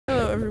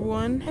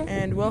everyone,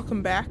 and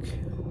welcome back.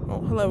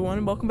 Well, hello everyone,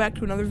 and welcome back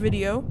to another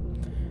video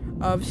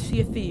of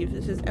Sea of Thieves.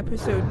 This is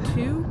episode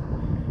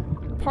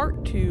 2,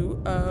 part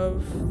 2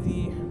 of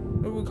the,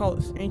 what do we call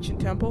this, Ancient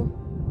Temple?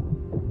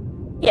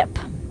 Yep.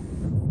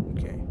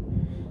 Okay,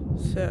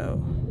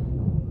 so,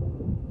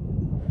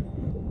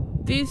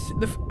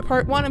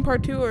 part 1 and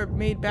part 2 are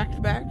made back to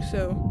back,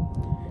 so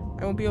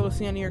I won't be able to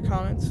see any of your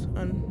comments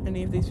on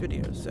any of these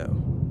videos, so.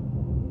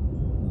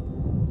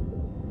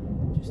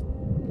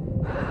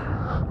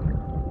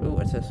 Ooh,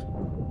 what's this?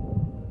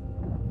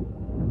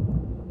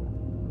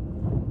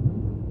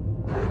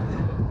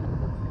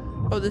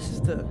 Oh, this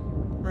is the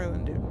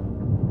Merlin dude.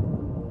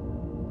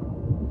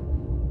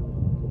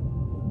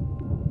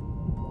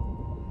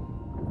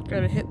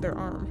 Gotta hit their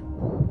arm.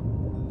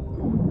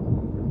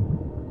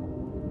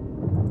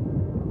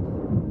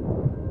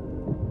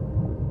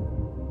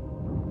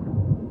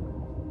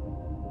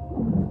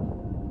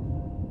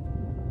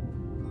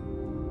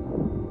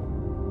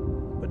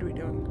 What are we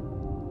doing?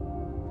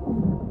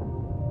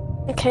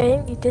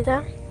 Okay, you did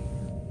that.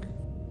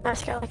 Now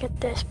let's go look at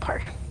this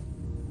part.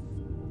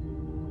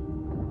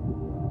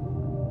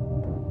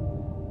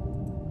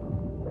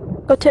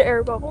 Go to the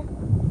air bubble.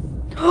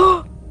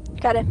 Oh,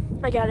 got it.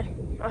 I got it.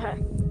 Okay.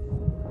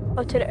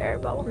 Go to the air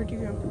bubble. Where'd you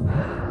go?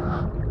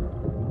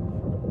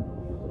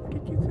 Where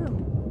did you go?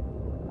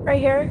 Right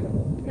here.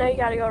 Now you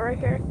gotta go right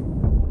here.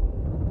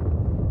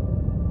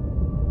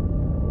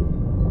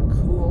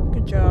 Cool.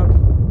 Good job.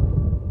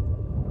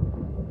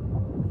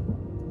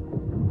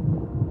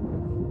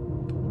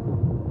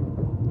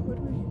 What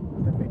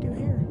do we do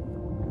here?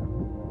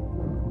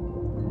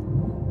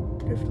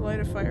 Do we have to light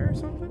a fire or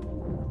something?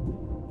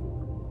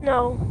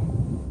 No.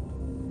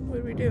 What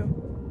do we do?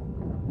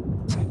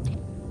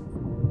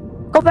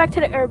 Go back to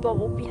the air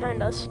bubble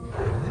behind us.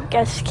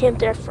 Guys, camp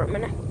there for a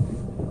minute.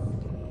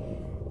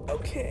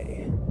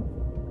 Okay.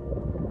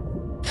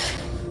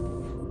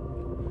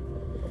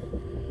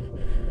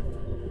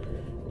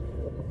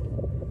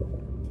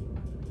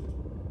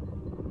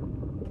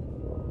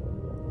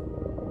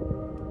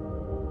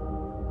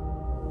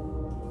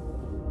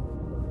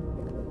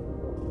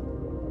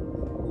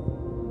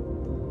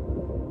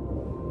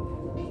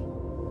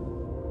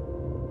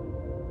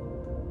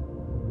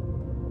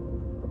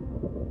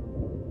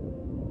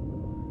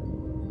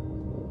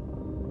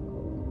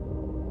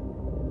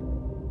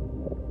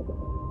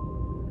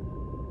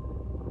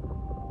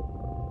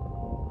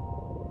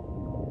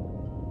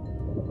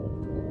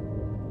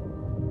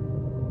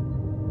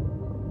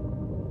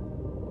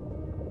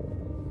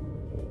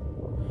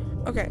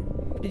 Okay,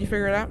 did you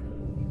figure it out?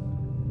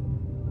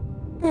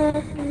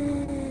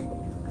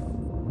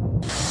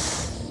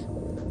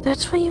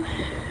 That's what you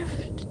have.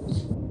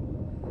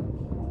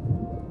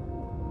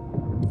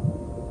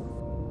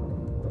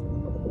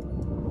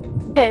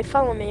 Okay,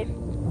 follow me.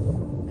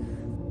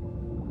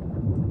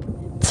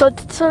 So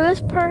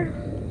this part.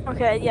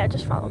 Okay, yeah,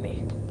 just follow me.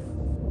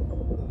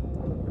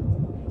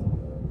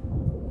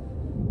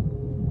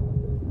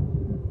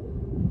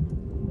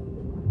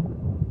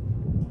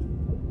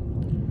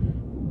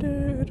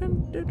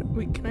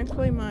 Wait, can I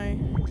play my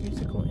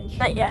musical instrument?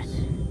 Not yet.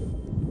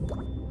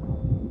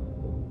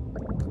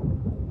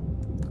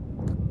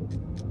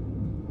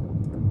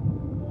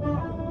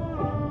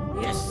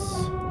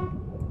 Yes!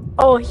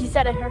 Oh, he's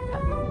at a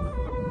haircut.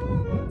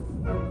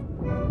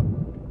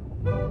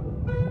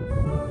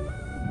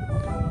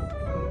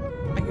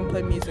 I can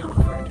play music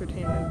for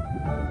entertainment.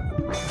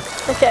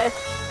 Okay.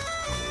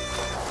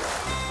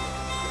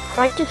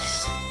 I'm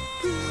just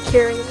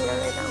hearing you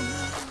right now.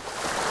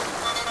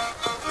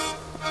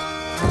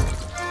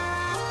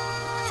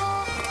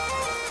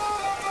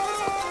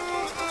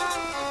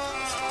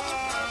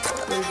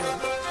 What are you doing?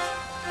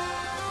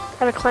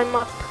 Gotta climb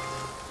up.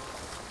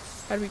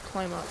 How do we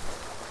climb up?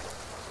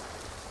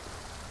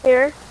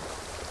 Here.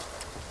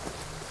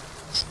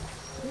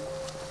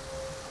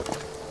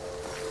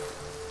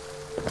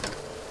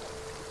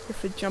 You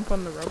have to jump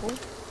on the rubble?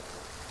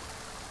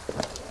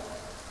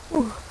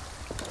 Ooh.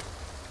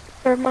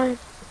 Never mind.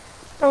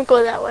 Don't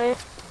go that way.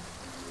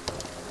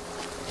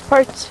 This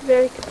part's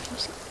very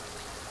confusing.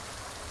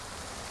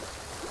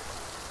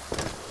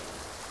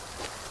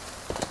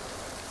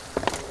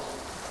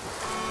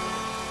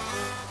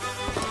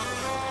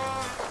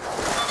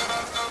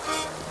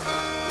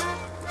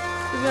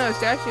 There's another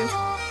statue.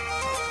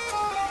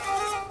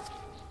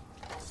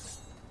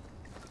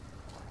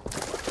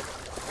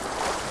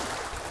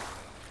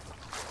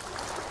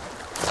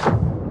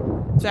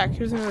 Zach,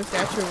 here's another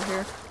statue over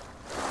here.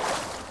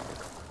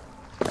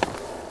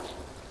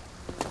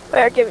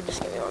 Wait,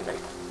 just give me 1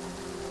 minute.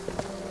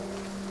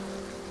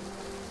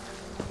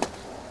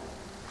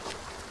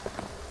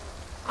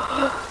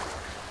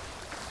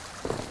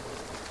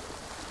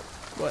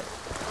 What?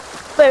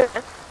 Wait a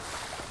minute.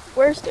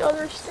 Where's the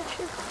other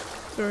statue?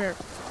 It's over here.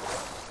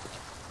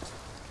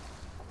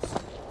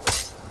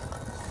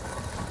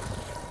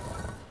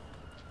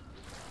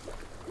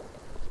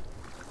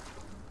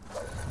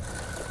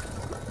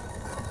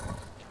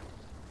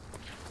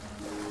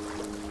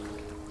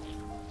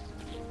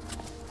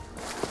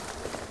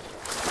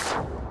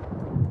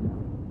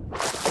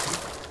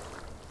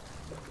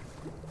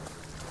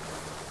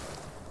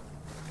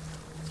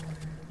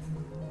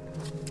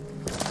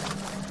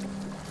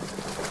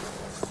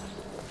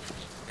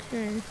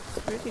 Okay, this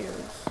video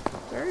is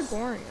very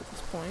boring at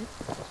this point.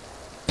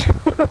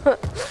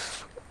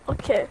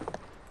 Okay.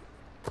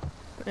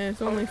 And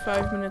it's only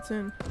 5 minutes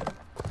in.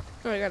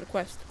 Oh, I got a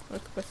quest.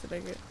 What quest did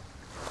I get?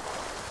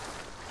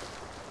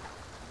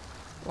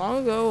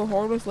 Long ago, a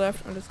horde was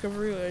left on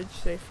Discovery Ridge,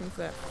 safe from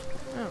theft.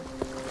 Oh.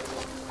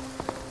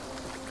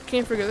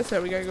 Can't figure this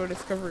out. We gotta go to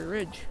Discovery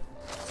Ridge.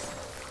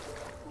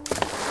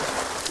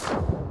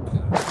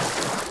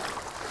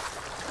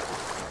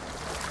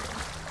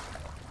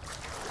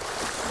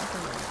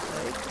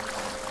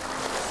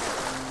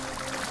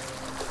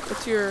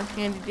 What's your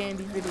handy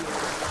dandy video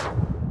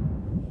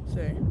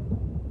say?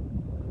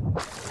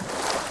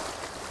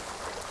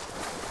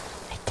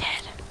 I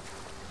did.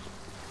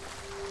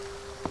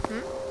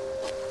 Hmm?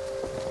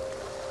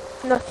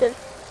 Nothing.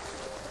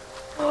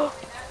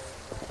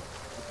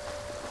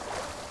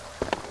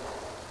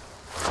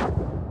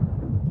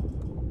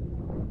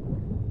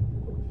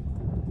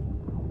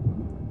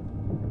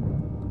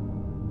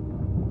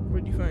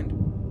 What'd you find?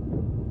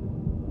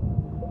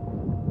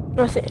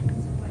 Nothing.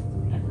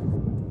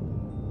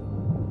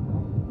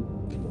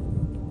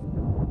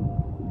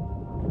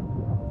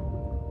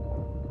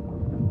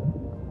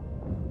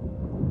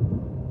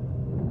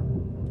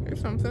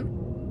 Here's something.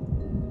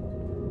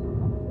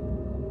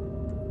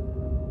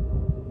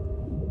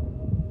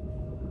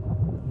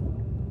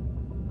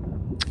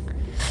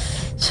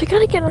 So you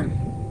gotta get on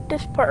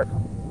this part.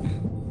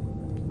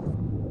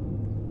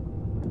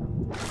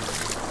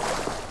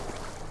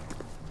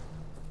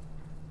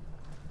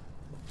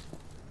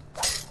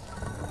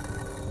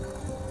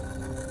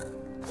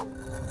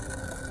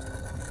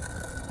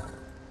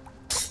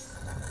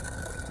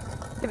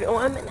 Give me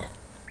 1 minute.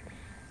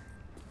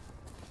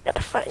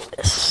 Gotta find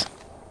this.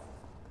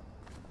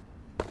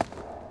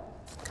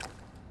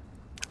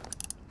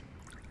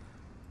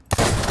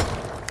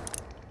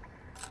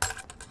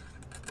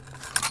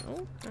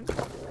 Oh,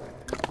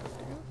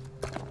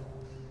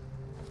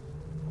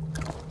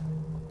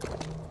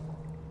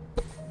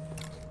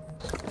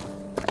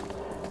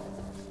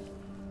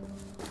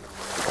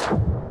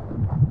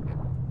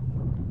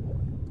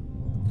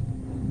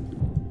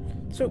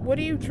 so what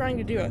are you trying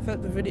to do? I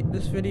thought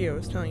this video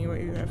was telling you what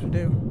you have to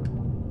do.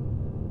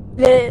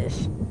 It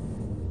is.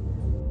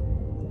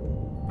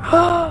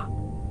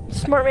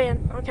 Smart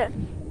man. Okay.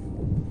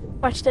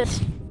 Watch this.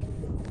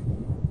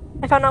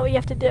 I found out what you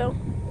have to do.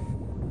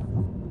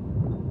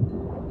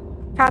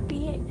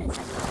 Copy and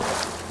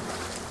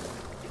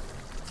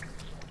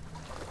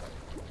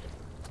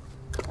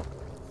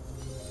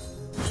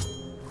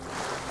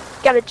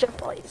gotta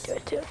jump while you do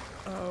it too.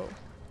 Oh.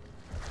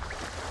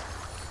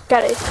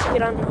 Gotta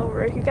get on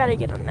over. You gotta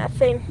get on that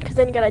thing, because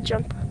then you gotta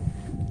jump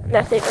on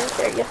that thing right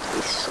there. You have to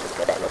be so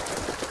good at it.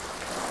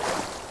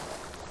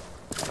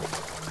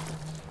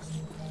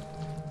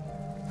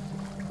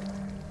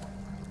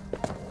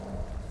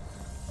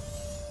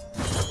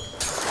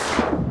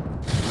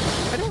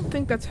 I don't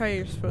think that's how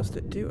you're supposed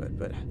to do it,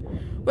 but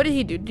what did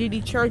he do? Did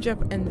he charge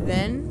up and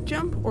then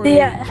jump, or did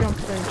Yeah. he jump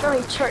then Oh,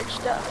 he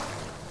charged up.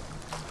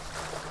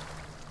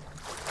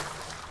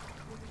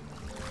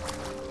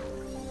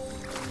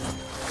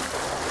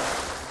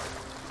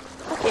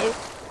 Okay.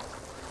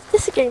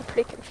 This is getting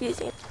pretty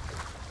confusing.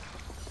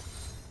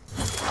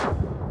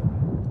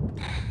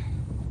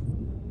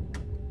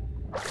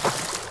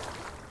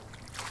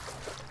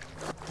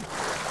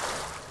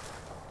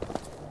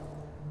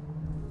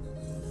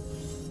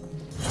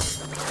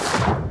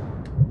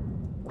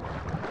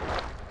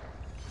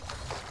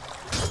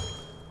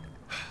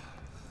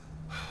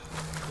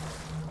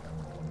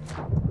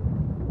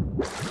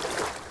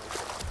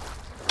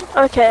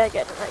 Okay, I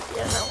get an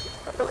idea now.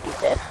 I don't know what he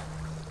did.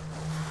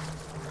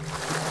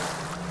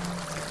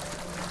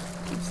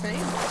 Keep saying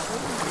that. What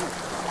did he do?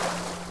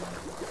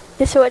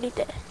 This is what he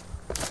did.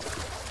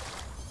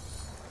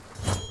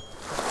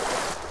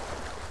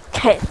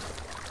 Okay.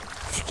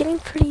 It's getting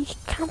pretty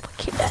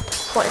complicated at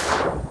this point.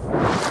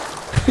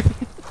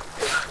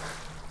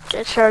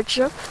 Get charged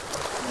up.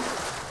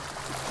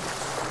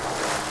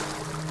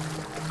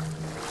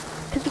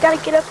 Because you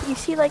gotta get up, you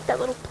see like that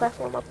little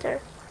platform up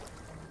there?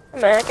 Oh,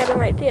 man, I got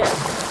an idea.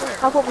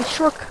 How about we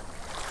short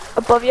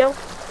above you?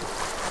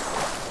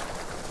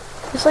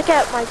 Just look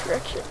at my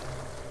direction.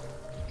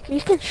 You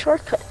can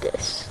shortcut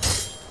this.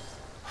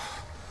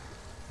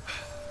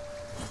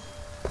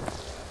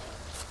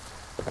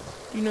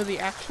 Do you know the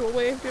actual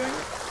way of doing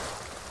it?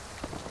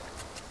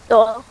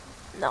 Oh,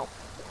 no.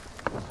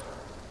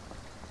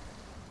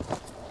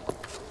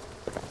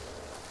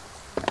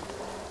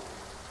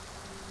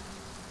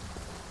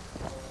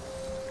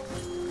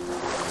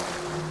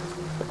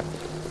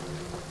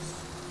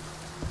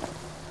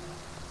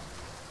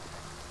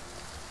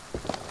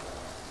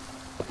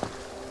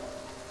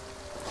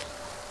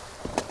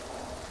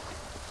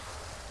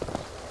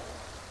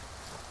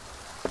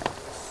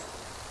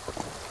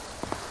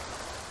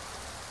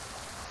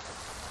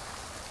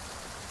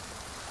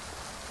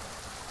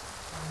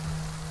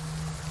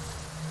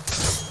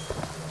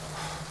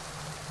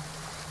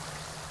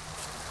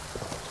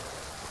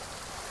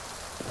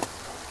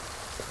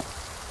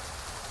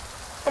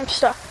 I'm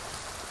stuck.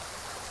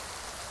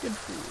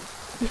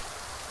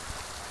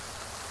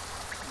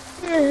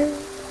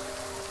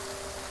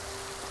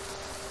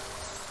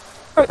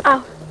 I'm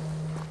out.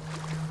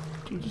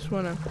 Do you just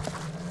wanna...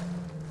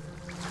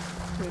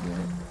 Wait a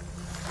minute.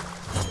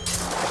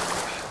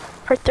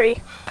 Part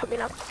 3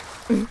 coming up.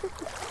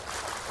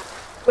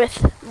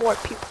 With more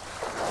people.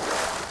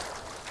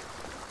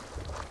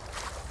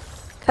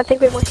 Can't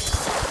think of any more.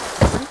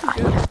 I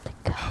have to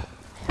go.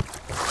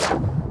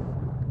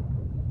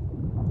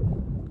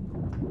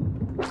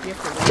 You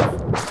have to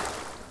leave?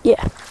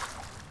 Yeah.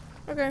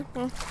 Okay,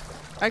 well,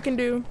 I can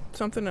do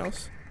something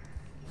else.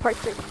 Part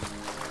 3.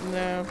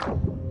 No.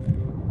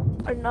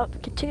 Or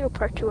not, continue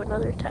part 2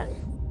 another time.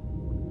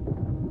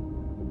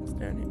 It's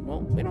down here.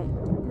 Well, we don't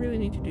really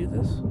need to do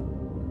this.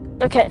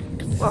 Okay.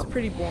 This Well. is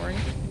pretty boring.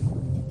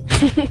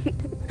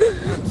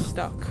 I'm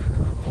stuck.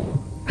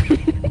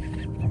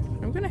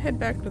 I'm gonna head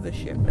back to the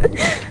ship.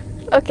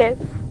 Okay.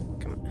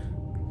 Come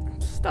on.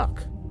 I'm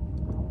stuck.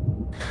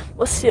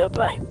 We'll see you.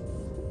 Bye.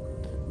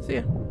 See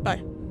ya.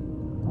 Bye.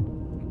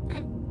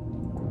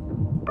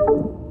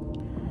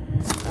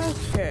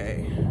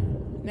 Okay.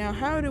 Now,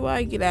 how do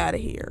I get out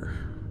of here?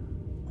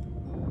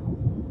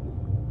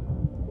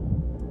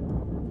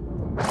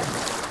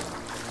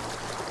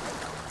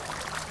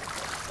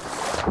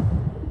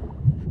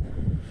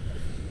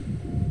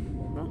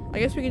 Well, I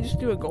guess we could just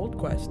do a gold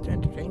quest to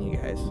entertain you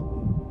guys.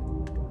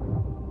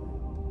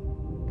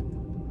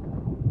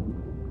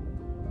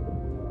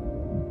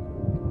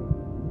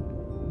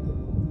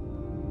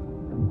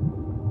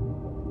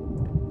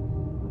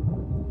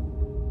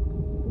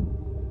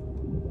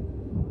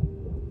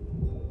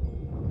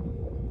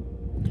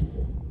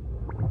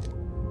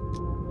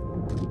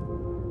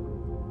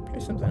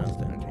 Here's something else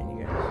to entertain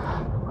you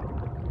guys.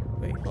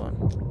 Wait, hold on.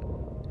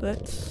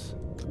 Let's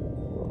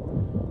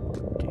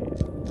do...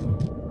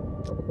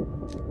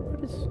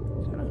 What is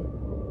that?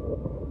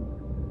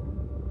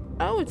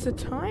 Oh, it's a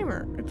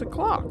timer. It's a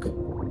clock.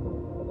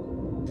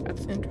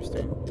 That's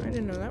interesting. I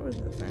didn't know that was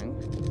the thing.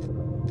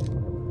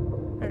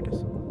 There it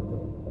is.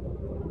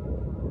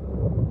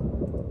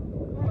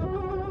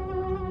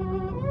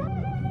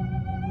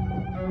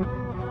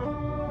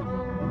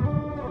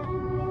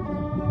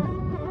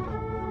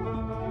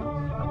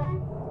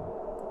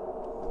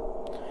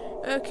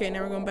 Okay,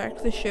 now we're going back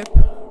to the ship.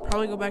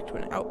 Probably go back to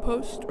an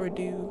outpost or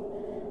do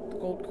the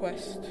gold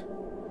quest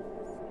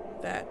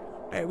that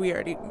we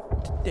already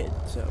did,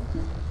 so.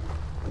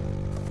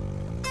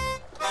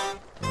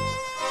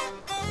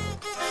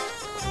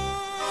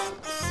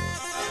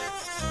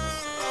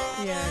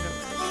 Yeah, I don't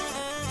really need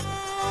that.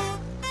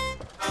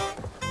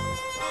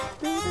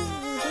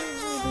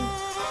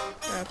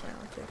 That's fine,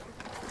 I'll take it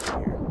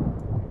from here.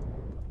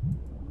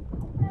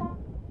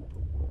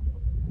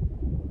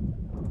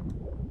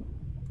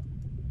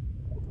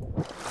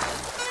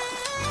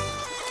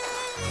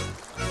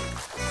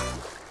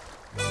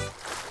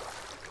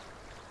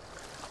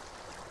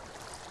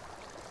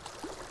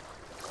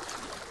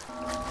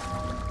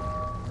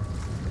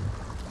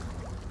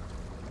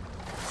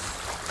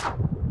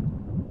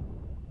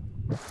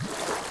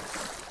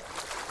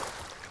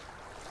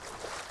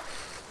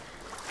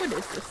 What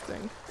is this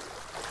thing?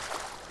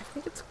 I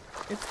think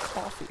it's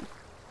coffee.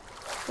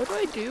 What do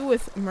I do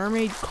with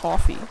mermaid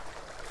coffee?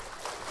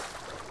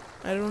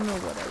 I don't know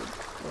what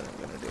I'm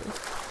gonna do.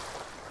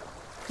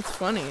 It's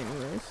funny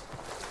anyways.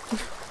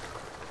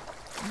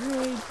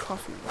 Mermaid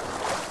coffee.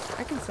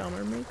 I can sell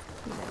mermaid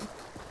coffee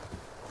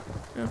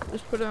now. Oh,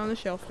 just put it on the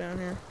shelf down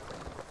here.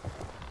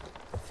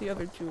 It's the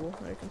other jewel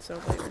that I can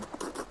sell later.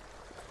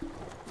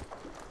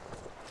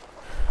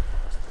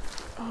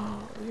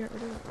 Oh, we got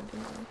rid of that one,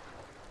 didn't we?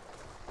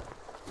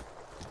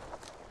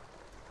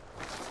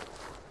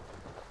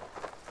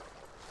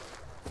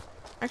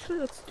 Actually,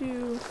 let's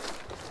do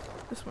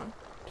this one.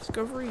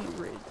 Discovery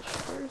Ridge.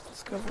 Where's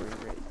Discovery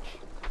Ridge?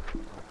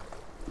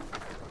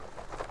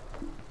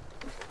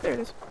 There it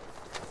is.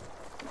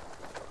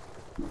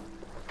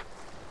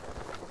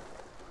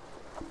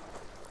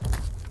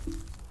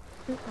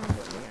 Oop, wrong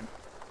button again.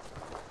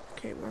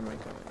 Okay, where am I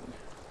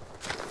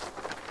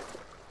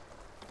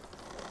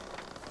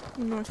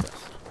going? Northwest.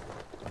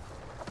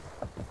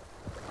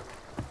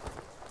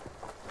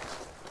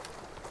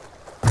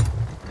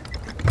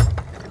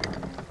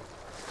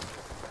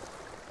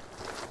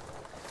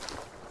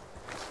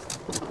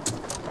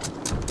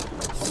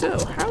 So,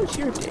 how's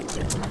your day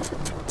been?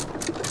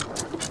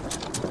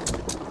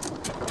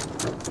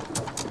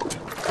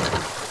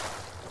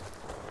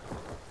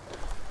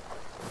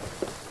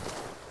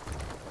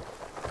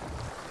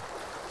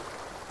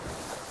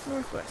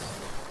 Northwest.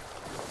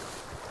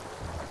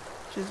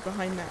 Which is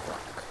behind that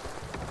rock.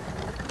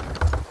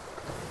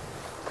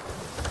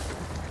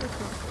 Where's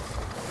northwest?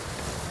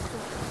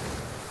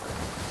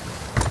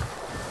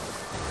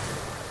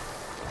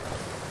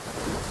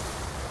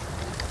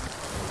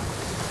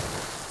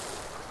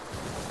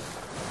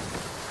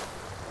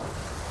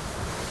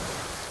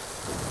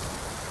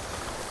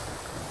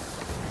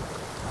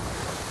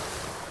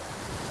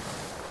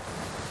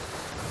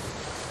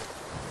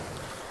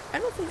 I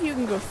don't think you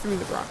can go through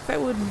the rock.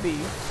 That wouldn't be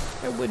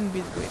the way to do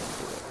it.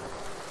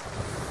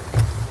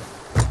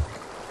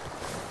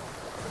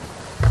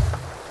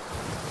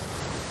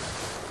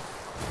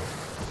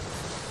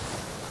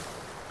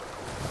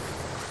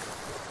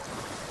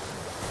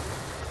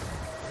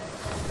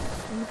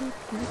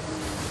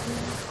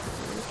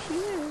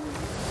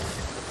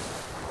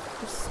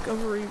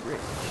 Discovery Ridge.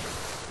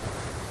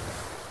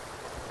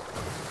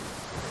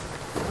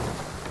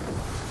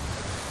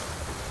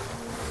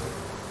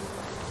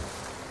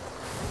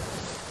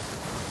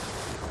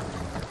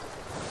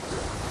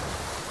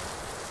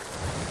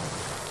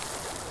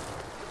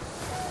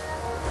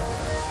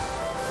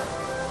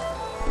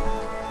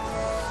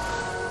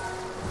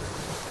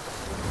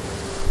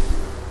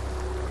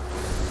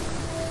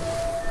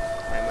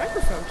 My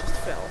microphone just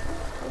fell.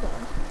 Hold on.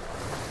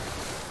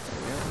 There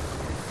we go.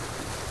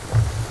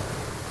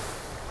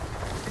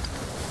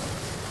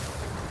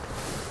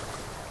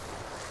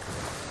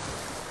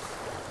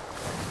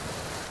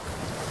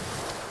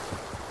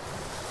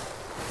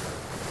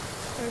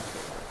 Okay.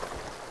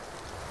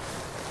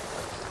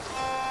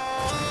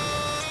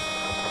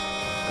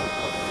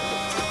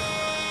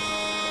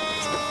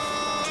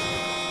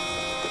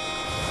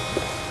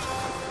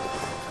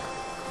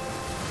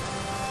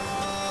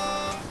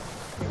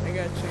 I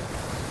got you.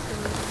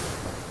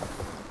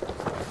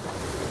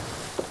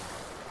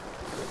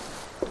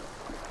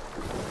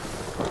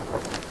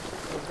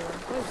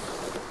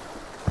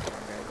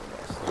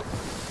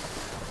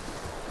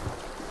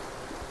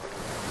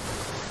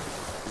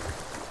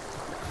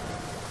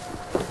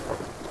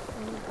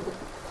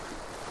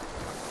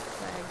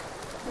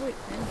 Oh wait,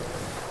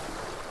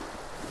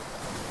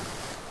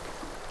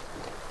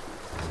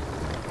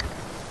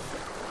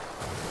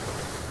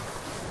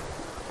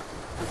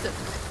 what's it?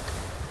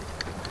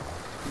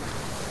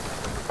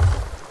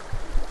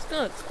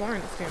 Still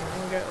exploring this game. I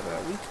only got it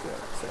about a week ago,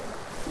 so.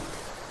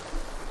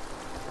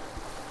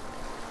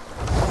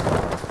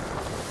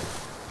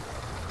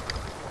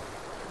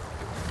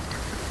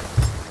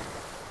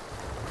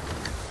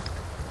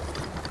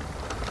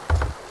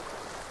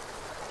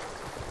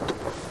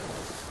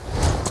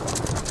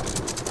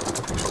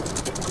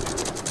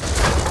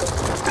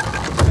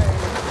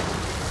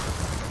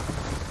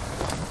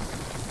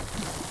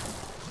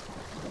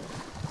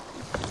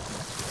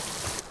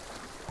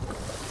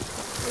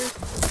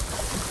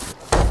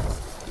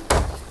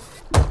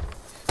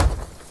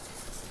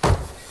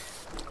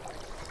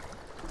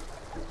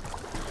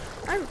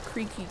 I have a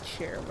creaky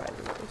chair, by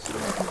the way, so you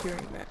might be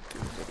hearing that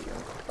through the video.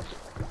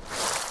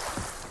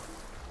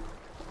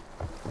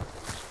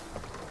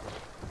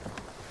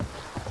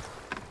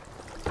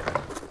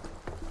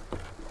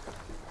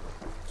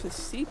 It's a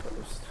C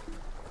post.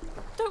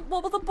 Don't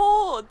wobble the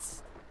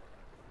boards!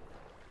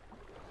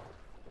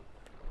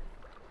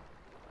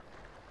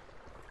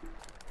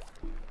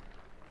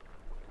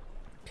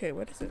 Okay,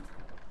 what is it?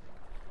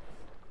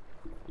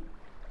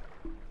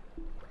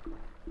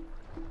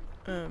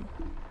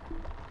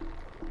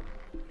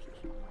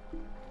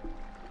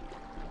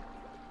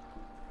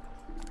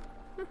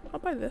 I'll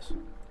buy this.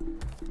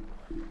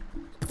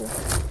 Cool.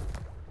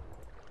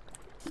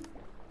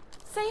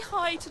 Say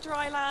hi to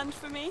dry land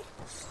for me.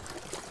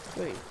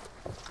 Wait.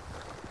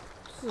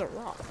 This is a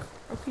rock.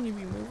 How can you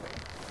be moving?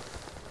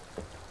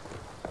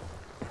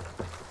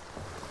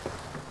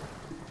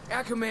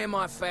 How can me and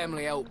my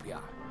family help ya?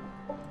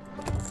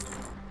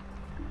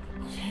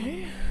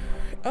 Okay.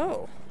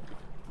 Oh.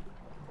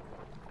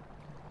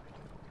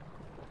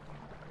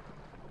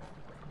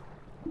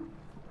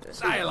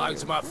 Say hello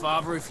to my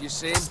father if you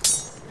see him.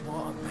 What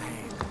a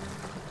man.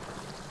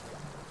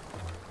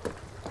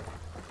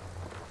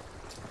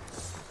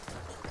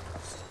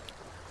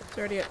 It's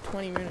already at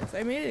 20 minutes.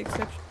 I made an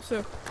exception. So,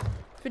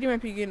 this video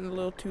might be getting a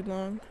little too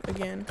long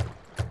again.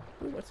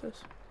 Ooh, what's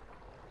this?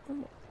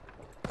 Oh.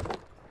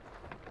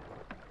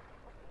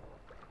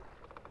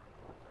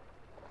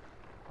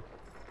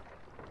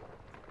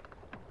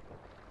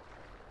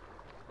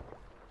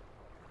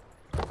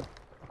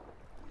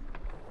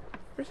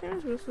 First thing I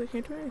was supposed to, I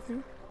can't do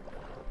anything.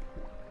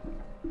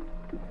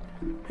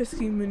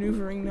 Pesky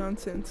maneuvering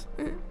nonsense.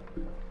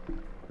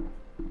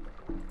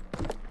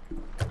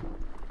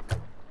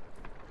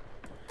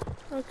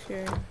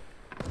 Okay.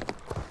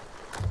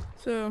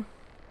 So,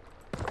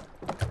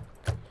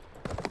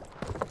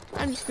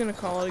 I'm just gonna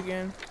call it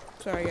again.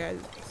 Sorry guys.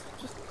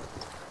 Just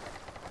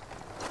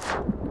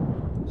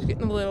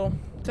getting a little,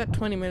 it's at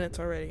 20 minutes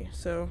already,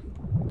 so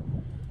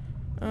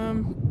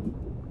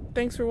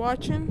thanks for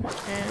watching,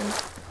 and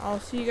I'll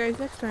see you guys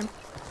next time.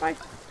 Bye.